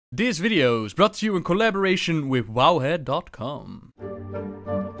This video is brought to you in collaboration with WoWhead.com.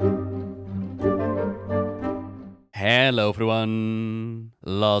 Hello everyone!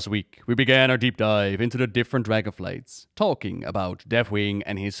 Last week, we began our deep dive into the different Dragonflights, talking about Deathwing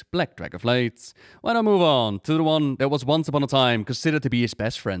and his black Dragonflights. Why not move on to the one that was once upon a time considered to be his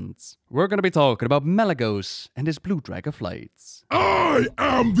best friends? We're gonna be talking about Kalecgos and his blue Dragonflights. I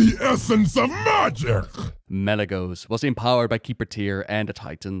am the essence of magic! Kalecgos was empowered by Keeper Tyr and the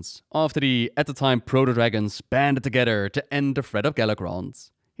Titans, after the, at the time, Proto-Dragons banded together to end the threat of Kalecgos.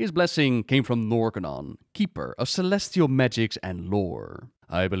 His blessing came from Norcanon, keeper of celestial magics and lore.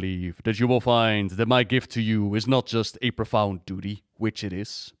 I believe that you will find that my gift to you is not just a profound duty, which it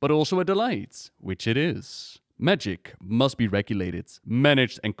is, but also a delight, which it is. Magic must be regulated,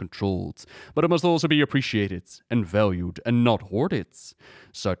 managed and controlled, but it must also be appreciated and valued and not hoarded.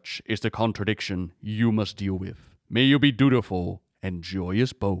 Such is the contradiction you must deal with. May you be dutiful and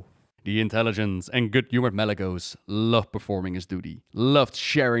joyous both. The intelligent and good-humored Kalecgos loved performing his duty, loved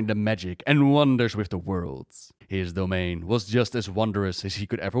sharing the magic and wonders with the world. His domain was just as wondrous as he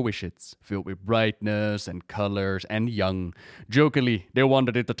could ever wish it, filled with brightness and colors and young. Jokingly, they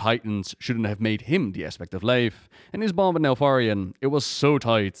wondered if the Titans shouldn't have made him the aspect of life, and his bond with Neltharion, it was so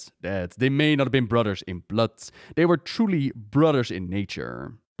tight that they may not have been brothers in blood, they were truly brothers in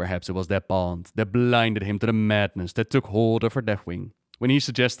nature. Perhaps it was that bond that blinded him to the madness that took hold of her Deathwing. When he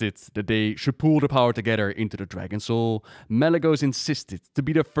suggested that they should pool the power together into the Dragon Soul, Kalecgos insisted to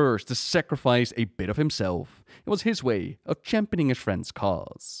be the first to sacrifice a bit of himself. It was his way of championing his friend's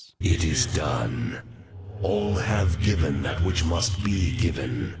cause. It is done. All have given that which must be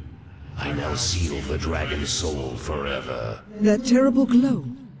given. I now seal the Dragon Soul forever. That terrible glow.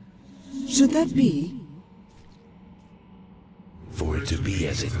 Should that be? For it to be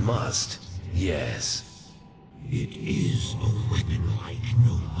as it must, yes. It is a weapon like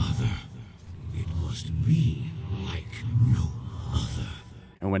no other. It must be like no other.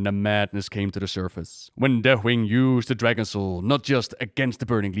 And when the madness came to the surface, when Deathwing used the Dragon Soul not just against the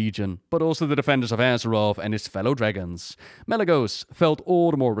Burning Legion, but also the defenders of Azeroth and his fellow dragons, Kalecgos felt all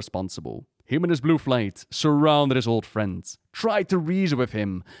the more responsible. Him and his blue flight surrounded his old friends, tried to reason with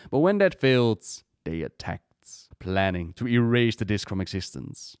him, but when that failed, they attacked, planning to erase the disc from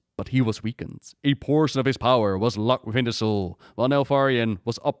existence. But he was weakened. A portion of his power was locked within the soul, while Neltharion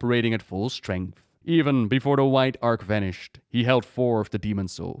was operating at full strength. Even before the white arc vanished, he held forth the demon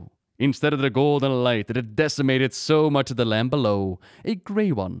soul. Instead of the golden light that had decimated so much of the land below, a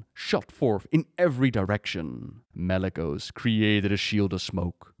grey one shot forth in every direction. Kalecgos created a shield of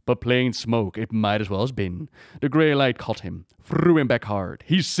smoke, but plain smoke it might as well have been. The grey light caught him, threw him back hard.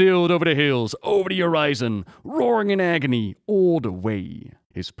 He sailed over the hills, over the horizon, roaring in agony all the way.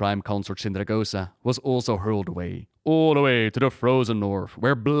 His prime consort Sindragosa was also hurled away, all the way to the frozen north,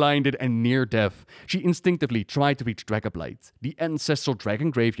 where blinded and near death, she instinctively tried to reach Dragonflight, the ancestral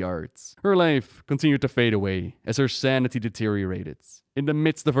dragon graveyards. Her life continued to fade away as her sanity deteriorated. In the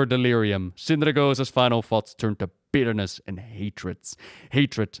midst of her delirium, Sindragosa's final thoughts turned to bitterness and hatred.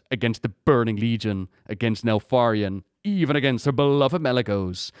 Hatred against the Burning Legion, against Neltharion, even against her beloved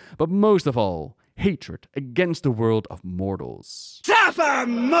Kalecgos, but most of all, hatred against the world of mortals. Suffer,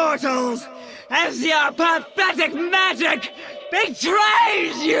 mortals, as your pathetic magic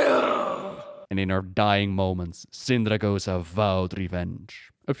betrays you! And in her dying moments, Sindragosa vowed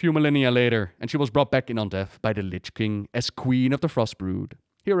revenge. A few millennia later, and she was brought back in on death by the Lich King as Queen of the Frostbrood.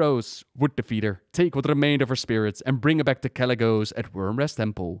 Heroes would defeat her, take what remained of her spirits, and bring her back to Kalecgos at Wormrest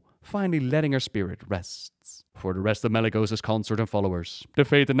Temple, finally letting her spirit rest. For the rest of Kalecgos' consort and followers, the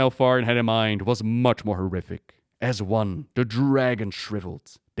fate that Neltharion had in mind was much more horrific. As one, the dragon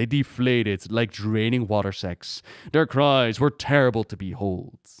shriveled. They deflated like draining water sacks. Their cries were terrible to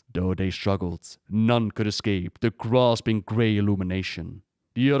behold. Though they struggled, none could escape the grasping grey illumination.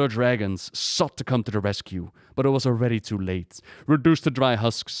 The other dragons sought to come to the rescue, but it was already too late. Reduced to dry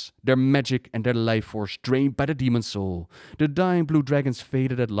husks, their magic and their life force drained by the demon soul, the dying blue dragons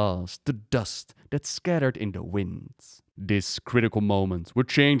faded at last, to dust that scattered in the winds. This critical moment would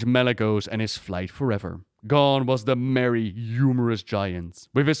change Kalecgos and his flight forever. Gone was the merry, humorous giant.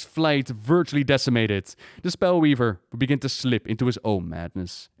 With his flight virtually decimated, the Spellweaver would begin to slip into his own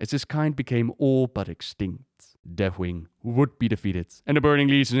madness, as his kind became all but extinct. Deathwing would be defeated, and the Burning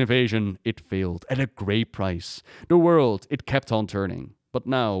Legion's invasion, it failed at a great price. The world, it kept on turning, but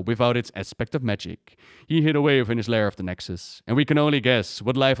now without its aspect of magic. He hid away within his lair of the Nexus, and we can only guess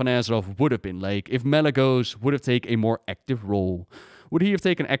what life on Azeroth would have been like if Kalecgos would have taken a more active role. Would he have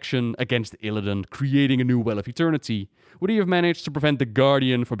taken action against Illidan, creating a new Well of Eternity? Would he have managed to prevent the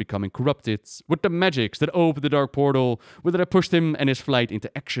Guardian from becoming corrupted? Would the magics that opened the Dark Portal, would it have pushed him and his flight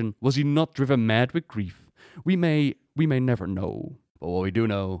into action? Was he not driven mad with grief? We may never know. But what we do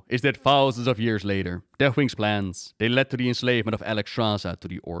know is that thousands of years later, Deathwing's plans, they led to the enslavement of Alexstrasza to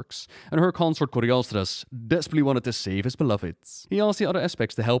the orcs, and her consort Calecgos desperately wanted to save his beloveds. He asked the other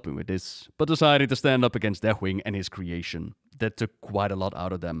aspects to help him with this, but decided to stand up against Deathwing and his creation. That took quite a lot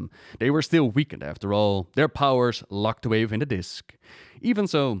out of them. They were still weakened after all, their powers locked away within the disc. Even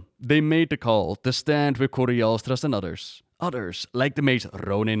so, they made the call to stand with Calecgos and others. Others, like the mage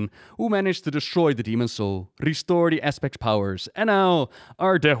Ronin, who managed to destroy the demon soul, restore the Aspect's powers, and now,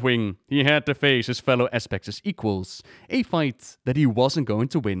 our Deathwing, he had to face his fellow Aspects as equals, a fight that he wasn't going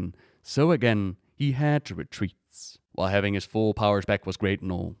to win, so again, he had to retreat. While having his full powers back was great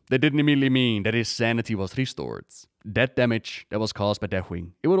and all, that didn't immediately mean that his sanity was restored. That damage that was caused by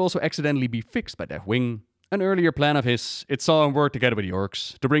Deathwing, it would also accidentally be fixed by Deathwing. An earlier plan of his, it saw him work together with the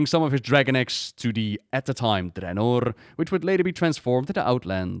orcs to bring some of his dragon eggs to the, at the time, Draenor, which would later be transformed to the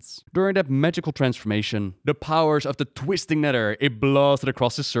Outlands. During that magical transformation, the powers of the twisting nether, it blasted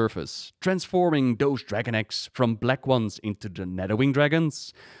across his surface, transforming those dragon eggs from black ones into the netherwing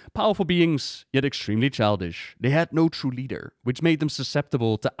dragons. Powerful beings, yet extremely childish. They had no true leader, which made them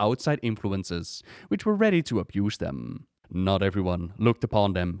susceptible to outside influences, which were ready to abuse them. Not everyone looked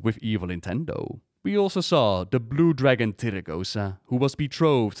upon them with evil intent though. We also saw the blue dragon Tyregosa, who was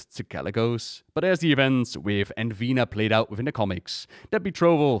betrothed to Kalecgos. But as the events with Envina played out within the comics, that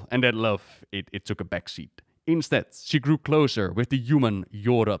betrothal and that love, it took a backseat. Instead, she grew closer with the human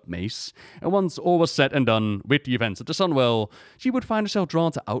Yorub Mace, and once all was said and done with the events of the Sunwell, she would find herself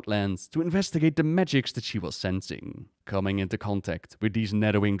drawn to Outlands to investigate the magics that she was sensing, coming into contact with these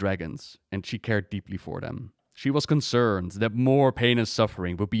netherwing dragons, and she cared deeply for them. She was concerned that more pain and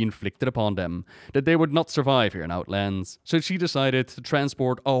suffering would be inflicted upon them, that they would not survive here in Outlands, so she decided to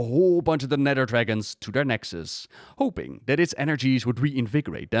transport a whole bunch of the nether dragons to their Nexus, hoping that its energies would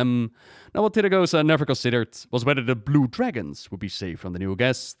reinvigorate them. Now what Tyregosa never considered was whether the blue dragons would be safe from the new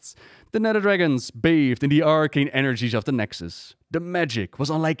guests. The nether dragons bathed in the arcane energies of the Nexus. The magic was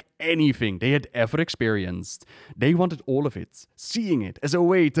unlike anything they had ever experienced. They wanted all of it, seeing it as a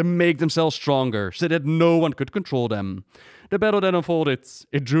way to make themselves stronger so that no one could control them. The battle that unfolded,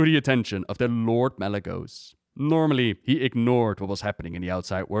 it drew the attention of their Lord Kalecgos. Normally, he ignored what was happening in the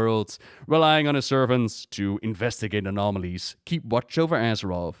outside world, relying on his servants to investigate anomalies, keep watch over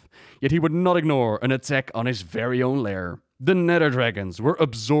Azeroth. Yet he would not ignore an attack on his very own lair. The nether dragons were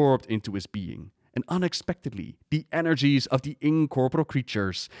absorbed into his being. And unexpectedly, the energies of the incorporeal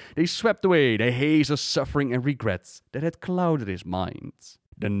creatures, they swept away the haze of suffering and regrets that had clouded his mind.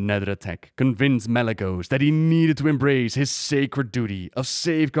 The nether attack convinced Kalecgos that he needed to embrace his sacred duty of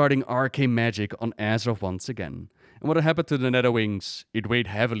safeguarding arcane magic on Azeroth once again. And what had happened to the Netherwings, it weighed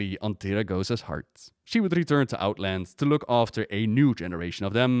heavily on Tyregosa's heart. She would return to Outlands to look after a new generation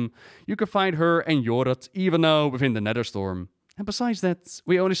of them. You could find her and Yorut even now within the Netherstorm. And besides that,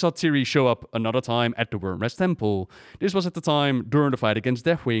 we only saw Tiri show up another time at the Wormrest Temple. This was at the time during the fight against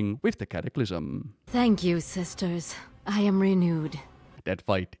Deathwing with the Cataclysm. Thank you, sisters. I am renewed. That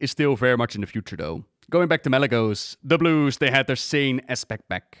fight is still very much in the future though. Going back to Kalecgos, the Blues, they had their sane aspect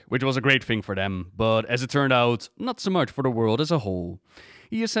back, which was a great thing for them, but as it turned out, not so much for the world as a whole.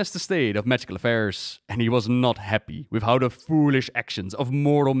 He assessed the state of magical affairs, and he was not happy with how the foolish actions of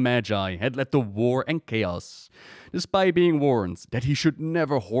mortal magi had led to war and chaos. Despite being warned that he should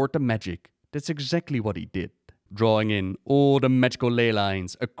never hoard the magic, that's exactly what he did, drawing in all the magical ley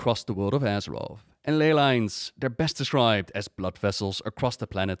lines across the world of Azeroth. And ley lines, they're best described as blood vessels across the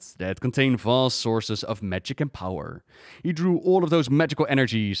planet that contain vast sources of magic and power. He drew all of those magical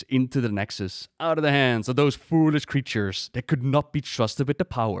energies into the Nexus, out of the hands of those foolish creatures that could not be trusted with the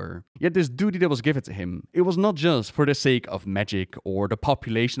power. Yet this duty that was given to him, it was not just for the sake of magic or the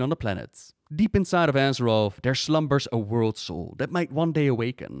population on the planet. Deep inside of Azeroth, there slumbers a world soul that might one day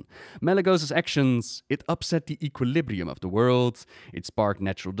awaken. Kalecgos' actions, it upset the equilibrium of the world. It sparked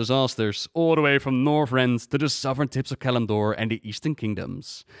natural disasters, all the way from Northrend to the southern tips of Kalimdor and the eastern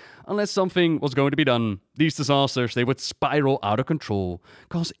kingdoms. Unless something was going to be done, these disasters, they would spiral out of control,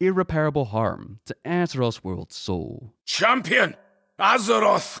 cause irreparable harm to Azeroth's world soul. Champion!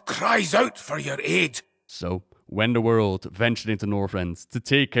 Azeroth cries out for your aid. So, when the world ventured into Northrend to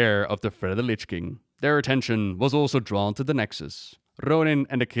take care of the threat of the Lich King, their attention was also drawn to the Nexus. Ronin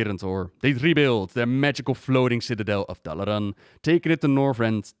and the Kirintor, they'd rebuilt their magical floating citadel of Dalaran, taking it to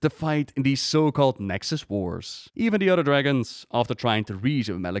Northrend to fight in these so-called Nexus wars. Even the other dragons, after trying to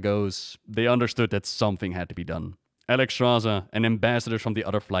reason with Kalecgos, they understood that something had to be done. Alexstrasza and ambassadors from the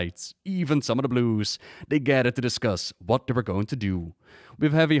other flights, even some of the blues, they gathered to discuss what they were going to do.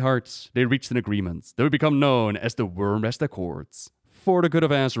 With heavy hearts, they reached an agreement that would become known as the Wormrest Accords. For the good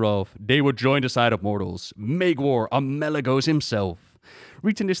of Azeroth, they would join the side of mortals, make war on Kalecgos himself.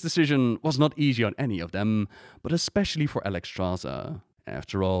 Reaching this decision was not easy on any of them, but especially for Alexstrasza.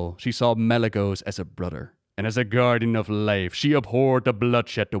 After all, she saw Kalecgos as a brother, and as a guardian of life, she abhorred the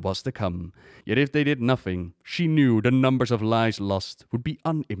bloodshed that was to come. Yet if they did nothing, she knew the numbers of lives lost would be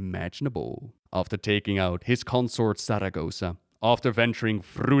unimaginable. After taking out his consort Zaragoza, after venturing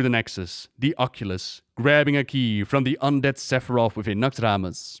through the Nexus, the Oculus, grabbing a key from the undead Sephiroth within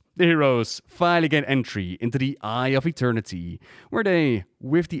Naxxramas, the heroes finally get entry into the Eye of Eternity, where they,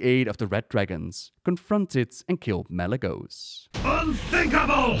 with the aid of the Red Dragons, confronted and killed Kalecgos.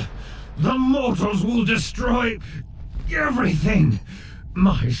 Unthinkable! The mortals will destroy everything!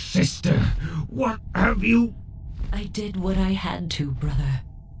 My sister, what have you... I did what I had to, brother.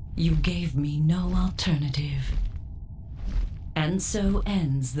 You gave me no alternative. And so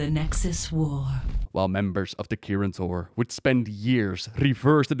ends the Nexus War. While members of the Kirin would spend years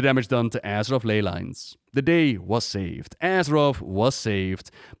reversing the damage done to Azeroth ley lines. The day was saved, Azeroth was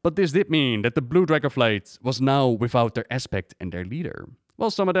saved, but this did mean that the Blue Dragonflight was now without their aspect and their leader.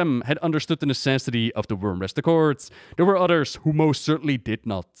 While some of them had understood the necessity of the Wormrest Accords, there were others who most certainly did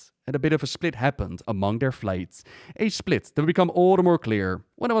not. And a bit of a split happened among their flights. A split that would become all the more clear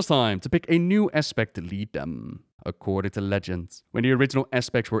when it was time to pick a new aspect to lead them. According to legend, when the original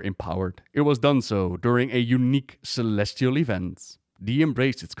aspects were empowered, it was done so during a unique celestial event. The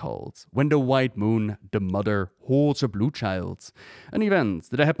Embrace it's called, when the White Moon, the mother, holds her blue child. An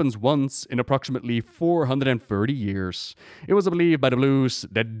event that happens once in approximately 430 years. It was believed by the Blues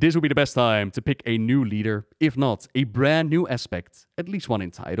that this would be the best time to pick a new leader, if not a brand new aspect, at least one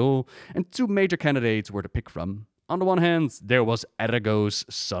in title, and two major candidates were to pick from. On the one hand, there was Artice,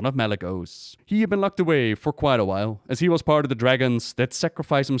 son of Kalecgos. He had been locked away for quite a while, as he was part of the dragons that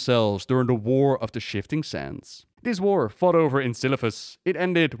sacrificed themselves during the War of the Shifting Sands. This war, fought over in Silithus, it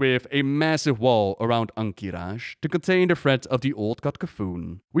ended with a massive wall around Ankh-Kiraj to contain the threat of the old god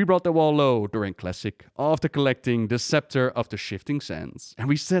Kafun. We brought the wall low during Classic, after collecting the Scepter of the Shifting Sands, and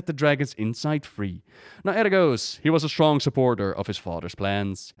we set the dragons inside free. Now Artice, he was a strong supporter of his father's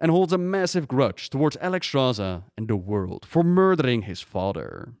plans, and holds a massive grudge towards Alexstrasza and the world for murdering his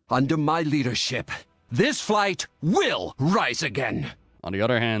father. Under my leadership, this flight will rise again! On the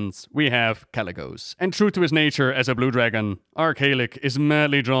other hand, we have Kalecgos, and true to his nature as a blue dragon, our Kaleq is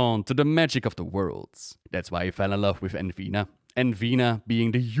madly drawn to the magic of the worlds. That's why he fell in love with Envina. Envina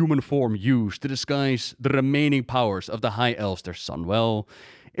being the human form used to disguise the remaining powers of the High Elves their Sunwell.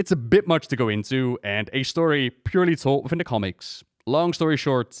 It's a bit much to go into, and a story purely told within the comics. Long story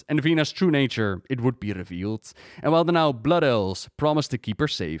short, Envina's true nature, it would be revealed, and while the now Blood Elves promised to keep her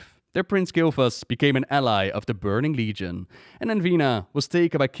safe, their Prince Gilfas became an ally of the Burning Legion, and Envina was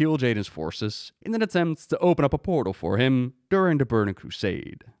taken by Kil'jaeden's forces in an attempt to open up a portal for him during the Burning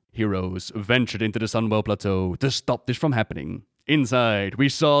Crusade. Heroes ventured into the Sunwell Plateau to stop this from happening. Inside, we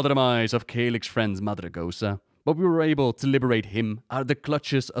saw the demise of Kaleq's friend Madragosa, but we were able to liberate him out of the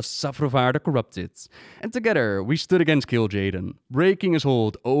clutches of Saphravar the Corrupted. And together, we stood against Kil'jaeden, breaking his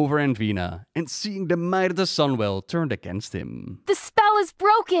hold over Envina, and seeing the might of the Sunwell turned against him. The spell is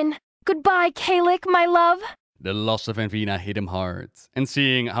broken! Goodbye, Kaleq, my love! The loss of Envina hit him hard, and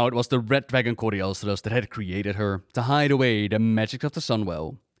seeing how it was the Red Dragon Corielstros that had created her to hide away the magic of the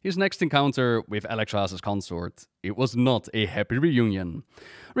Sunwell, his next encounter with Alexstrasza's consort, it was not a happy reunion.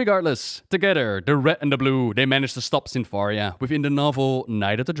 Regardless, together, the Red and the Blue, they managed to stop Sinfaria within the novel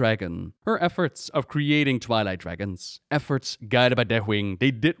Night of the Dragon. Her efforts of creating Twilight Dragons, efforts guided by Deathwing,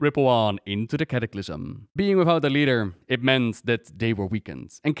 they did ripple on into the Cataclysm. Being without a leader, it meant that they were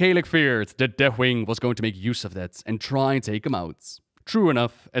weakened, and Kaleq feared that Deathwing was going to make use of that and try and take him out. True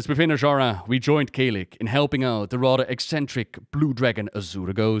enough, as within Azshara, we joined Kaleq in helping out the rather eccentric blue dragon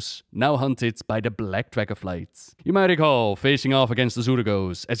Azuragos, now hunted by the Black Dragonflight. You might recall facing off against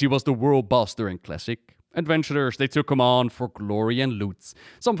Azuragos as he was the world boss during Classic. Adventurers, they took him on for glory and loot,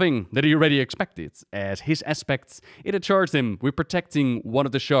 something that he already expected, as his aspects, it had charged him with protecting one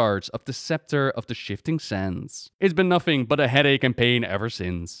of the shards of the Scepter of the Shifting Sands. It's been nothing but a headache and pain ever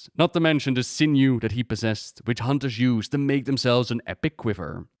since, not to mention the sinew that he possessed, which hunters use to make themselves an epic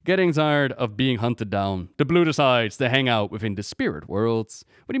quiver. Getting tired of being hunted down, the Blue decides to hang out within the spirit worlds,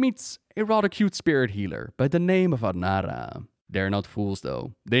 when he meets a rather cute spirit healer by the name of Arnara. They're not fools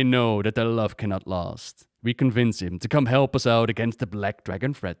though. They know that their love cannot last. We convince him to come help us out against the Black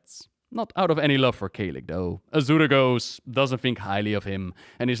Dragon threats. Not out of any love for Kalecgos, though. Azuragos doesn't think highly of him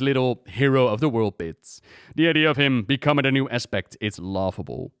and his little hero of the world bits. The idea of him becoming a new aspect is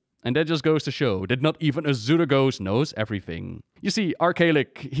laughable. And that just goes to show that not even Azuragos knows everything. You see, our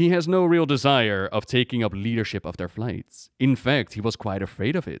Kalecg, he has no real desire of taking up leadership of their flights. In fact, he was quite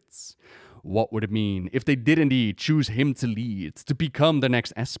afraid of it. What would it mean if they did indeed choose him to lead, to become the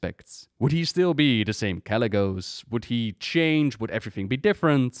next aspect? Would he still be the same Kalecgos? Would he change? Would everything be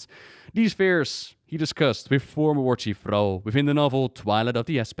different? These fears he discussed with former War Chief Vrao within the novel Twilight of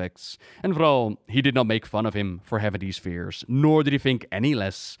the Aspects. And Vrao, he did not make fun of him for having these fears, nor did he think any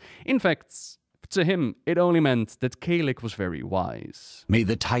less. In fact, to him, it only meant that Kalecg was very wise. May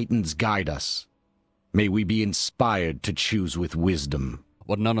the Titans guide us. May we be inspired to choose with wisdom.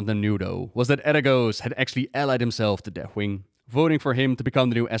 What none of them knew, though, was that Artice had actually allied himself to Deathwing. Voting for him to become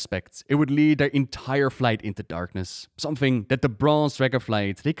the new aspect, it would lead their entire flight into darkness. Something that the Bronze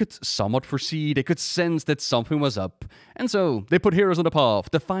Dragonflight, they could somewhat foresee, they could sense that something was up. And so, they put heroes on the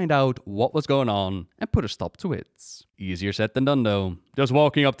path to find out what was going on and put a stop to it. Easier said than done, though. Just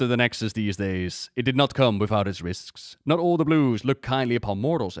walking up to the Nexus these days, it did not come without its risks. Not all the blues look kindly upon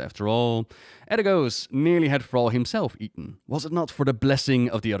mortals, after all. Artice nearly had Vrao himself eaten. Was it not for the blessing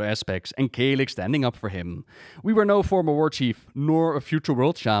of the other aspects and Kalecg standing up for him? We were no former war chief, nor a future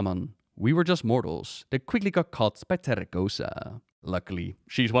world shaman. We were just mortals that quickly got caught by Terracosa. Luckily,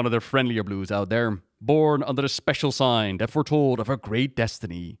 she's one of the friendlier blues out there, born under a special sign that foretold of her great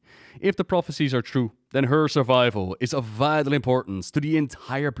destiny. If the prophecies are true, then her survival is of vital importance to the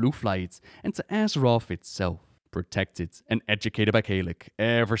entire blue flight and to Azeroth itself. Protected and educated by Kalecg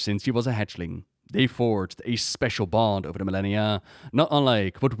ever since he was a hatchling, they forged a special bond over the millennia, not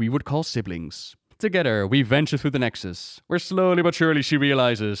unlike what we would call siblings. Together, we venture through the Nexus, where slowly but surely she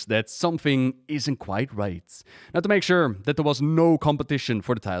realizes that something isn't quite right. Now, to make sure that there was no competition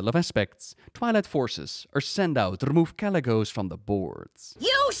for the title of aspects, Twilight forces are sent out to remove Kalecgos from the boards.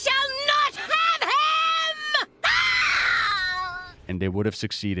 You shall not have him! Ah! And they would have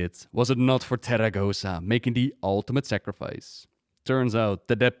succeeded, was it not for Terracosa making the ultimate sacrifice. Turns out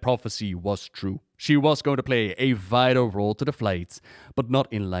that that prophecy was true. She was going to play a vital role to the flight, but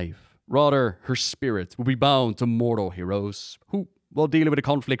not in life. Rather, her spirit would be bound to mortal heroes, who, while dealing with the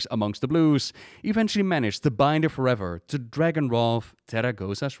conflicts amongst the blues, eventually managed to bind her forever to Dragonwrath,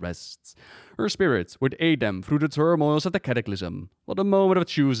 Terracosa's Rest. Her spirit would aid them through the turmoils of the Cataclysm, while the moment of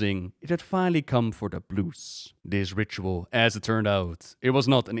choosing, it had finally come for the blues. This ritual, as it turned out, it was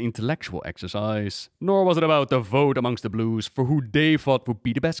not an intellectual exercise, nor was it about the vote amongst the blues for who they thought would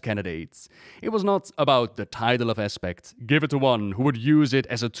be the best candidates. It was not about the title of aspect, give it to one who would use it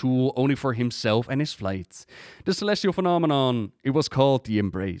as a tool only for himself and his flight. The celestial phenomenon, it was called the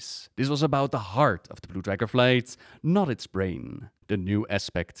Embrace. This was about the heart of the Blue Dragonflight, not its brain. The new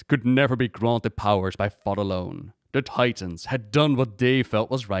aspect could never be granted powers by thought alone. The Titans had done what they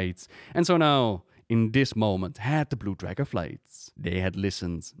felt was right, and so now, in this moment, had the Blue Dragonflights. They had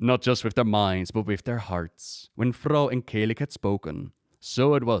listened, not just with their minds, but with their hearts. When Vrao and Kalecg had spoken,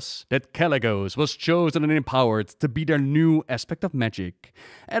 so it was that Kalecgos was chosen and empowered to be their new aspect of magic.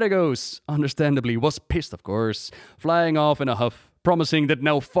 Artice, understandably, was pissed, of course, flying off in a huff, promising that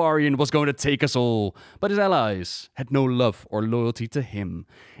Neltharion was going to take us all, but his allies had no love or loyalty to him.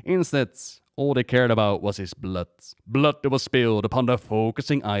 Instead, all they cared about was his blood. Blood that was spilled upon the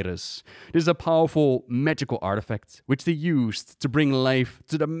focusing artice. This is a powerful magical artifact, which they used to bring life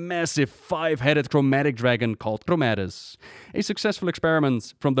to the massive 5-headed chromatic dragon called Chromatis. A successful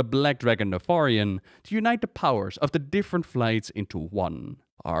experiment from the black dragon Neltharion to unite the powers of the different flights into one.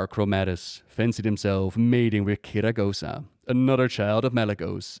 Our Chromatis fancied himself mating with Kiragosa, another child of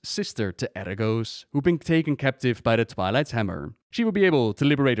Malygos, sister to Artice, who'd been taken captive by the Twilight's hammer. She would be able to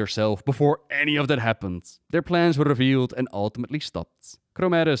liberate herself before any of that happened. Their plans were revealed and ultimately stopped.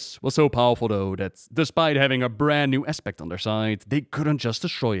 Chromatis was so powerful though that, despite having a brand new aspect on their side, they couldn't just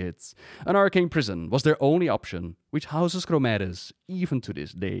destroy it. An arcane prison was their only option, which houses Chromatis even to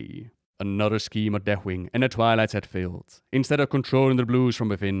this day. Another scheme of Deathwing and the Twilights had failed. Instead of controlling the blues from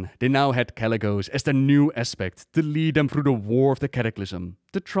within, they now had Kalecgos as their new aspect to lead them through the war of the Cataclysm,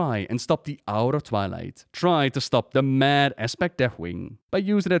 to try and stop the Hour of Twilight, try to stop the mad aspect Deathwing. By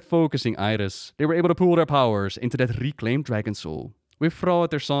using that focusing artice, they were able to pool their powers into that reclaimed dragon soul. With Vrao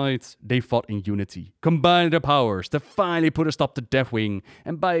at their side, they fought in unity, combining their powers to finally put a stop to Deathwing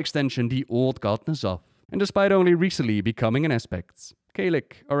and by extension the old god N'Zoth. And despite only recently becoming an aspect,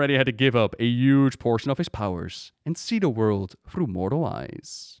 Kalecg already had to give up a huge portion of his powers and see the world through mortal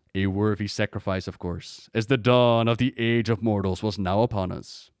eyes. A worthy sacrifice, of course, as the dawn of the Age of Mortals was now upon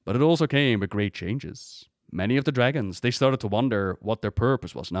us. But it also came with great changes. Many of the dragons, they started to wonder what their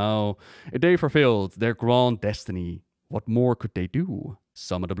purpose was now. If they fulfilled their grand destiny, what more could they do?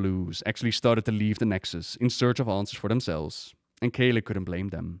 Some of the blues actually started to leave the Nexus in search of answers for themselves, and Kalecgos couldn't blame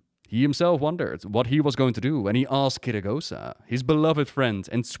them. He himself wondered what he was going to do, and he asked Kalecgos, his beloved friend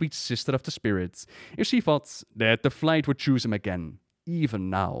and sweet sister of the spirits, if she thought that the flight would choose him again, even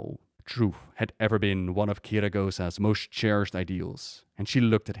now. Truth had ever been one of Kalecgos' most cherished ideals, and she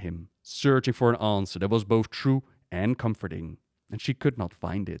looked at him, searching for an answer that was both true and comforting, and she could not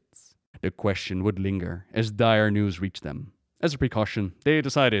find it. The question would linger as dire news reached them. As a precaution, they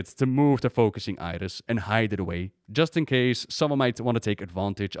decided to move the focusing artice and hide it away, just in case someone might want to take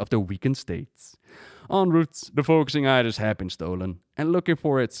advantage of the weakened state. En route, the focusing artice had been stolen, and looking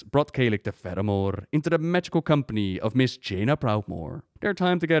for it brought Kalecgos the Fedamore into the magical company of Miss Jaina Proudmoore. Their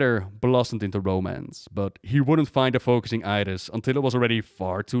time together blossomed into romance, but he wouldn't find the focusing artice until it was already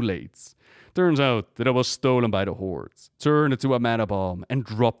far too late. Turns out that it was stolen by the Horde, turned into a mana bomb, and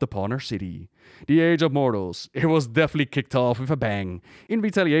dropped upon our city. The Age of Mortals, it was definitely kicked off with a bang. In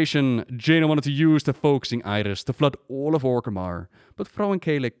retaliation, Jaina wanted to use the focusing artice to flood all of Orgrimmar, but Fro and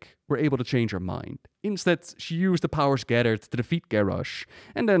Kalecgos were able to change her mind. Instead, she used the powers gathered to defeat Garrosh,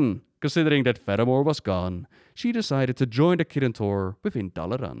 and then, considering that Fedamore was gone, she decided to join the Kirintor within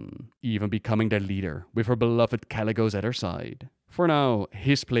Dalaran, even becoming their leader with her beloved Kalecgos at her side. For now,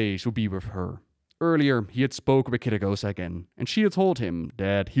 his place would be with her. Earlier, he had spoken with Kalecgos again, and she had told him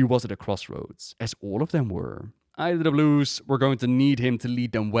that he was at a crossroads, as all of them were. Either the Blues were going to need him to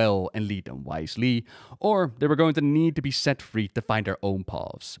lead them well and lead them wisely, or they were going to need to be set free to find their own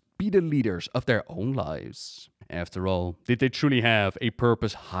paths, be the leaders of their own lives. After all, did they truly have a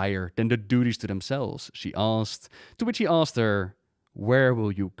purpose higher than the duties to themselves, she asked, to which he asked her, "Where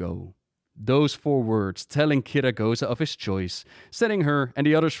will you go?" Those 4 words telling Kalecgos of his choice, setting her and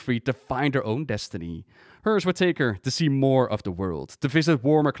the others free to find their own destiny. Hers would take her to see more of the world, to visit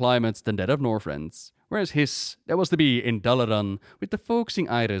warmer climates than that of Northrend, whereas his, that was to be in Dalaran, with the focusing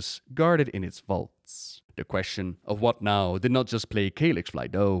artice guarded in its vaults. The question of what now did not just play Kalecgos'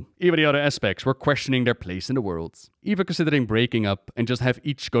 flight though. Even the other aspects were questioning their place in the world, even considering breaking up and just have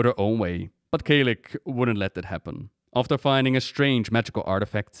each go their own way. But Kalecgos wouldn't let that happen. After finding a strange magical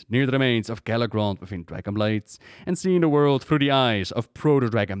artifact near the remains of Galagrond within Dragonflight, and seeing the world through the eyes of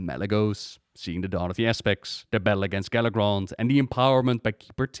proto-dragon Kalecgos, seeing the dawn of the aspects, the battle against Galagrond, and the empowerment by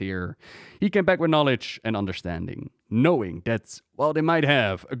Keeper Tyr, he came back with knowledge and understanding, knowing that, while they might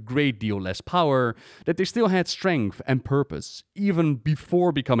have a great deal less power, that they still had strength and purpose, even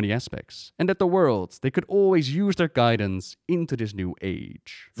before becoming the aspects, and that the world, they could always use their guidance into this new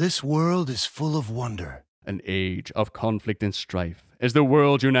age. This world is full of wonder. An age of conflict and strife, as the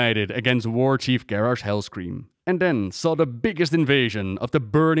world united against War Chief Garrosh Hellscream, and then saw the biggest invasion of the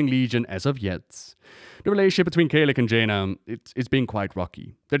Burning Legion as of yet. The relationship between Kalecgos and Jaina, it's been quite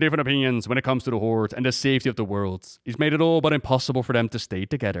rocky. Their different opinions when it comes to the Horde and the safety of the world, it's made it all but impossible for them to stay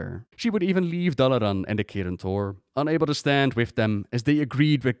together. She would even leave Dalaran and the Kirintor, unable to stand with them as they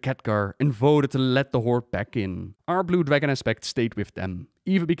agreed with Khadgar and voted to let the Horde back in. Our Blue Dragon aspect stayed with them,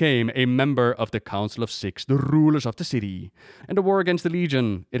 even became a member of the Council of Six, the rulers of the city. And the war against the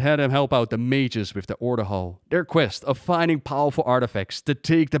Legion, it had them help out the mages with the Order Hall, their quest of finding powerful artifacts to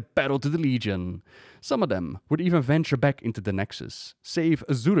take the battle to the Legion. Some of them would even venture back into the Nexus, save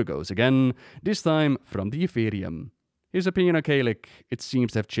Azuragos again, this time from the Ethereum. His opinion on Kalecgos, it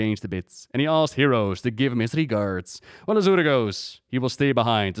seems to have changed a bit, and he asked heroes to give him his regards, while Azuragos, he will stay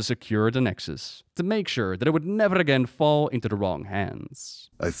behind to secure the Nexus, to make sure that it would never again fall into the wrong hands.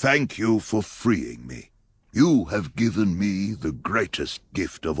 I thank you for freeing me. You have given me the greatest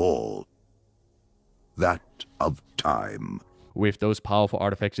gift of all. That of time. With those powerful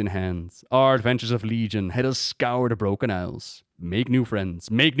artifacts in hand, our Adventures of Legion had us scour the Broken Isles, make new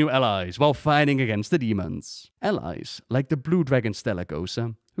friends, make new allies, while fighting against the demons. Allies like the Blue Dragon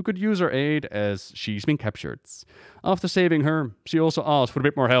Kalecgos, who could use her aid as she's been captured. After saving her, she also asked for a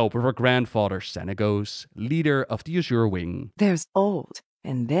bit more help with her grandfather Kalecgos, leader of the Azure Wing. There's old,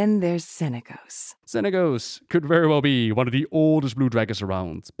 and then there's Kalecgos. Kalecgos could very well be one of the oldest blue dragons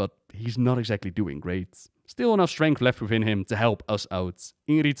around, but he's not exactly doing great. Still enough strength left within him to help us out.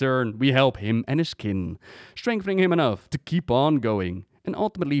 In return, we help him and his kin, strengthening him enough to keep on going, and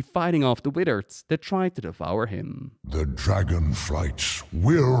ultimately fighting off the wizards that tried to devour him. The Dragonflights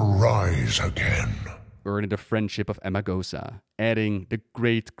will rise again. Earning the friendship of Amagosa, adding the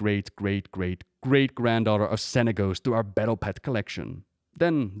great-great-great-great-great-granddaughter of Kalecgos to our Battle Pet collection.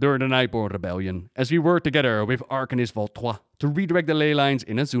 Then, during the Nightborn Rebellion, as we worked together with Arcanist Voltois to redirect the ley lines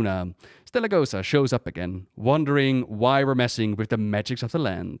in Azuna, Kalecgos shows up again, wondering why we're messing with the magics of the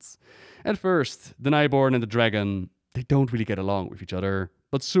land. At first, the Nightborn and the dragon, they don't really get along with each other,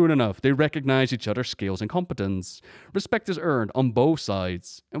 but soon enough they recognize each other's skills and competence. Respect is earned on both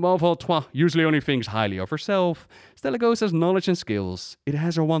sides, and while Valtois usually only thinks highly of herself, Kalecgos' knowledge and skills, it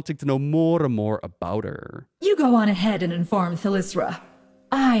has her wanting to know more and more about her. You go on ahead and inform Thalyssra.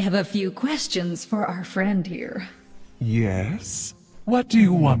 I have a few questions for our friend here. Yes? What do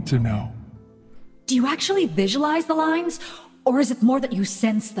you want to know? Do you actually visualize the lines, or is it more that you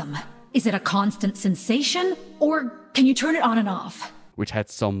sense them? Is it a constant sensation, or can you turn it on and off? Which had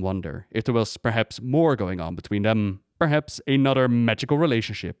some wonder if there was perhaps more going on between them, perhaps another magical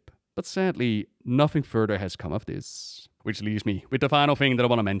relationship. But sadly, nothing further has come of this. Which leaves me with the final thing that I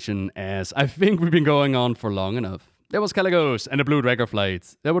want to mention, as I think we've been going on for long enough. There was Kalecgos and the Blue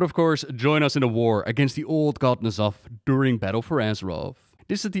Dragonflight that would of course join us in the war against the old god Nexus during Battle for Azeroth.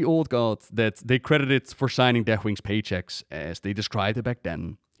 This is the old god that they credited for signing Deathwing's paychecks, as they described it back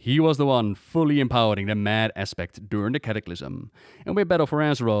then. He was the one fully empowering the mad aspect during the Cataclysm. And with Battle for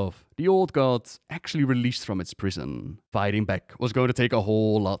Azeroth, the old god actually released from its prison. Fighting back was going to take a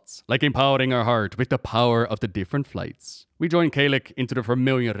whole lot, like empowering our heart with the power of the different flights. We joined Kalecgos into the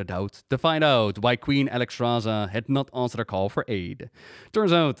Vermilion Redoubt to find out why Queen Alexstrasza had not answered her call for aid.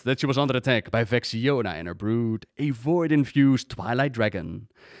 Turns out that she was under attack by Vexiona and her brood, a void-infused Twilight Dragon.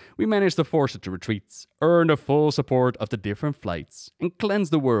 We managed to force her to retreat, earn the full support of the different flights, and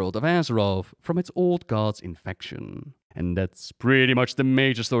cleanse the world of Azeroth from its old god's infection. And that's pretty much the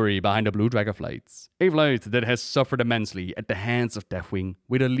major story behind the Blue Dragonflight. A flight that has suffered immensely at the hands of Deathwing,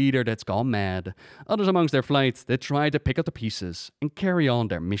 with a leader that's gone mad, others amongst their flight that try to pick up the pieces and carry on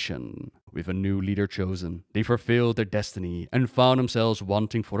their mission. With a new leader chosen, they fulfilled their destiny and found themselves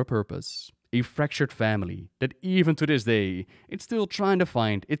wanting for a purpose. A fractured family that even to this day, it's still trying to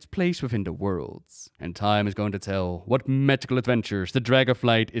find its place within the world. And time is going to tell what magical adventures the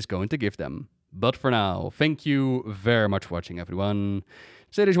Dragonflight is going to give them. But for now, thank you very much for watching, everyone.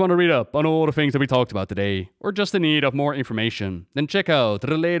 Say that you want to read up on all the things that we talked about today, or just in need of more information, then check out the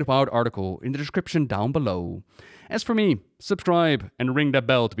related WoWhead article in the description down below. As for me, subscribe and ring that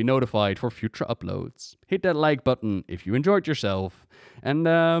bell to be notified for future uploads. Hit that like button if you enjoyed yourself.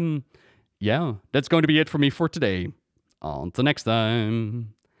 And yeah, that's going to be it for me for today. Until next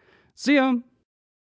time. See ya!